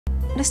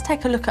let's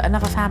take a look at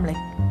another family.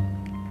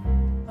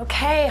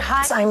 Okay,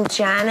 hi, I'm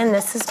Jen and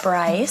this is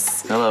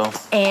Bryce. Hello.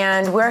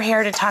 And we're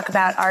here to talk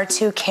about our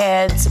two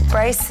kids,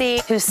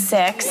 Brycey, who's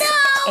 6,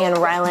 and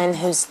Rylan,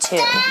 who's 2.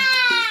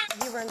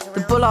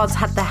 The Bullards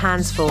had their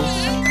hands full,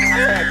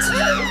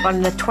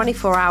 running a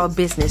 24-hour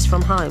business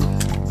from home.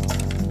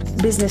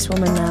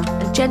 Businesswoman now.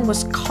 And Jen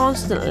was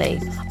constantly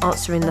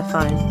answering the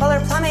phone. Buller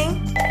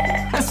Plumbing.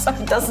 The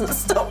phone doesn't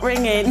stop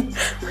ringing.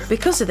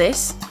 Because of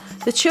this,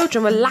 the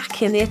children were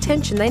lacking the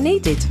attention they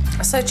needed.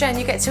 So, Jen,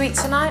 you get to eat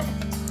tonight?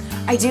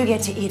 I do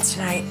get to eat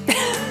tonight.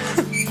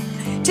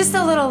 Just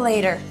a little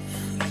later.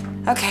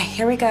 Okay,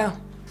 here we go.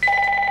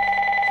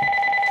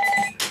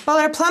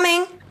 Buller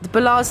Plumbing. The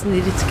Bullards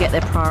needed to get their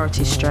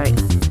priorities straight.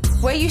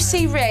 Where you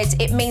see red,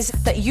 it means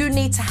that you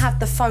need to have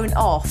the phone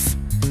off.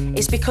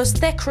 It's because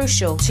they're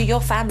crucial to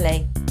your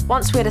family.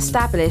 Once we had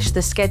established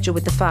the schedule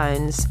with the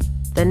phones,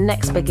 the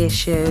next big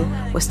issue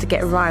was to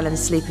get Rylan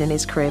sleeping in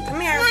his crib. Come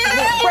here.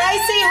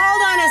 Brycey,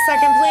 hold on a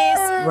second, please.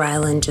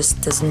 Rylan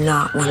just does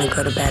not want to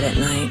go to bed at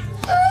night.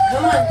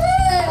 Come on.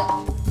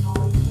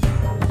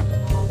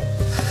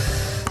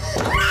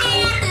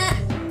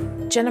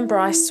 Jen and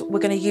Bryce, we're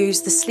going to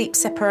use the sleep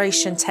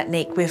separation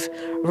technique with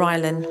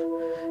Rylan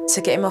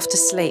to get him off to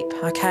sleep,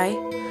 okay?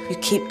 You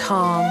keep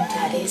calm.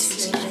 Daddy's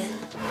sleeping.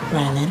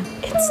 Rylan,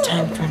 it's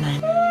time for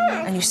night.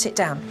 And you sit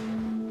down.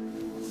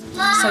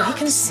 So he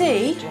can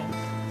see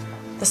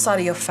the side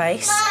of your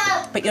face,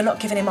 but you're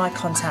not giving him eye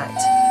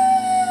contact.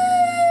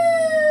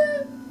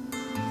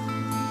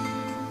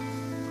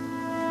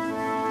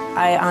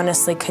 I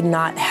honestly could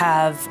not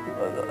have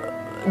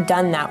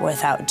done that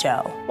without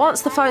Joe.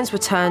 Once the phones were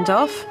turned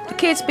off, the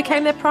kids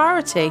became their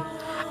priority,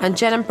 and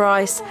Jen and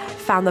Bryce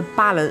found the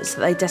balance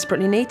that they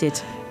desperately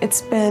needed.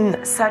 It's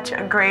been such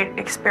a great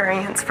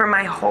experience for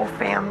my whole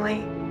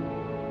family.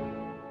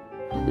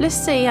 Let's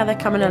see how they're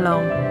coming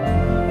along.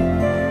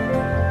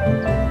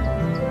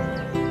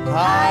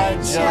 Hi,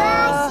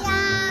 Joe.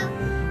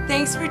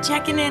 Thanks for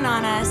checking in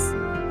on us.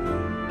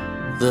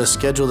 The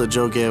schedule that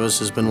Joe gave us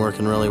has been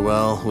working really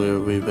well.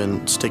 We've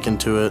been sticking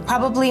to it.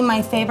 Probably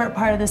my favorite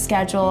part of the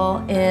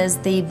schedule is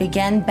the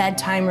begin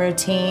bedtime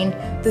routine.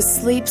 The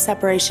sleep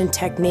separation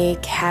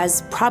technique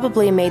has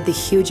probably made the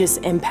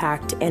hugest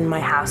impact in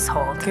my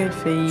household. Good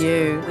for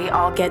you. We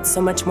all get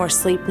so much more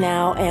sleep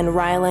now, and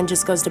Rylan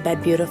just goes to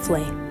bed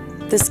beautifully.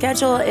 The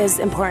schedule is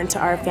important to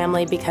our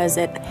family because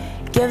it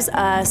gives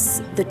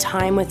us the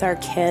time with our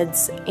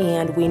kids,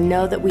 and we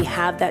know that we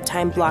have that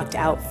time blocked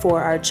out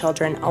for our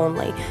children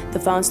only. The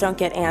phones don't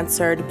get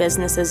answered,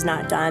 business is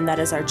not done, that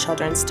is our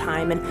children's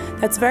time, and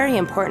that's very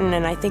important,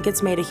 and I think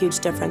it's made a huge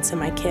difference in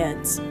my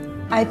kids.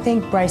 I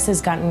think Bryce has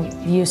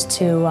gotten used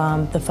to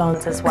the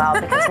phones as well,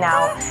 because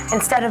now,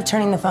 instead of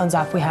turning the phones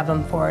off, we have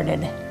them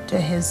forwarded to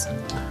his.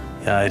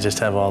 Yeah, I just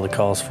have all the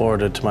calls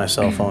forwarded to my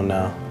cell phone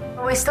now.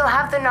 We still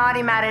have the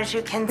naughty mat, as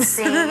you can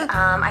see.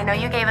 I know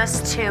you gave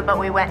us 2, but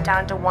we went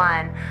down to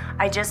 1.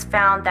 I just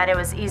found that it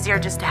was easier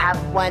just to have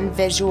one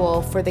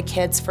visual for the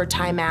kids for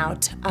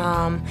timeout.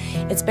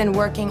 It's been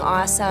working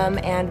awesome,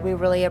 and we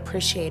really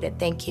appreciate it.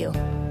 Thank you.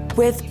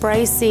 With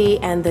Brycey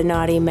and the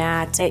naughty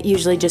mat, it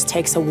usually just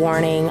takes a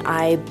warning.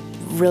 I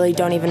really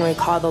don't even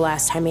recall the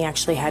last time he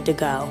actually had to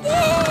go.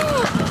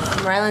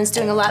 Rylan's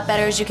doing a lot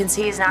better. As you can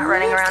see, he's not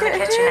running around the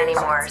kitchen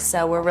anymore.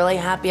 So we're really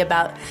happy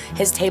about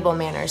his table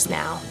manners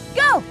now.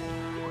 Go!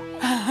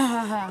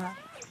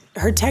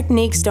 Her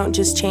techniques don't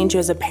just change you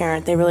as a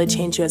parent, they really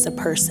change you as a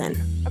person.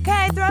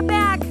 Okay, throw it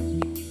back.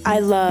 I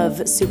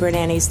love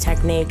Supernanny's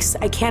techniques.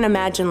 I can't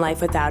imagine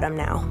life without him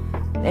now.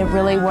 It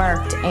really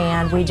worked,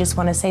 and we just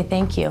want to say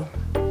thank you.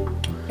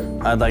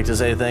 I'd like to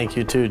say thank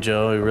you too,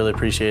 Joe. We really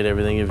appreciate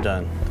everything you've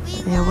done.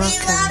 You're welcome. We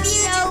love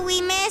you, Joe.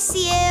 We miss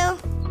you.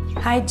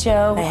 Hi,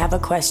 Joe. I have a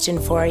question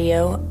for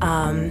you.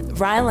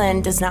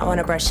 Rylan does not want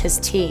to brush his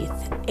teeth,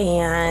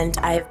 and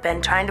I've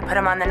been trying to put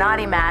him on the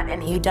naughty mat,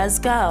 and he does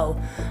go.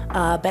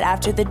 But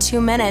after the 2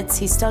 minutes,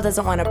 he still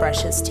doesn't want to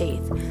brush his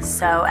teeth.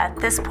 So at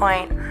this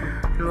point,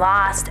 I'm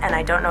lost, and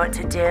I don't know what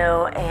to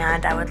do,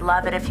 and I would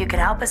love it if you could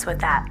help us with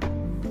that.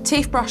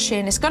 Teeth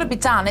brushing, it's got to be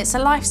done. It's a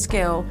life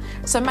skill.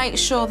 So make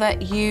sure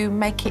that you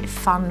make it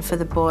fun for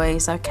the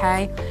boys,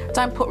 okay?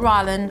 Don't put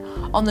Rylan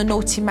on the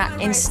naughty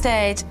mat.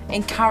 Instead,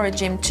 encourage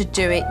him to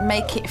do it.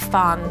 Make it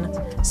fun.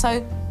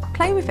 So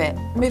play with it.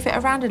 Move it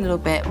around a little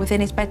bit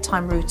within his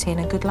bedtime routine,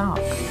 and good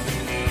luck.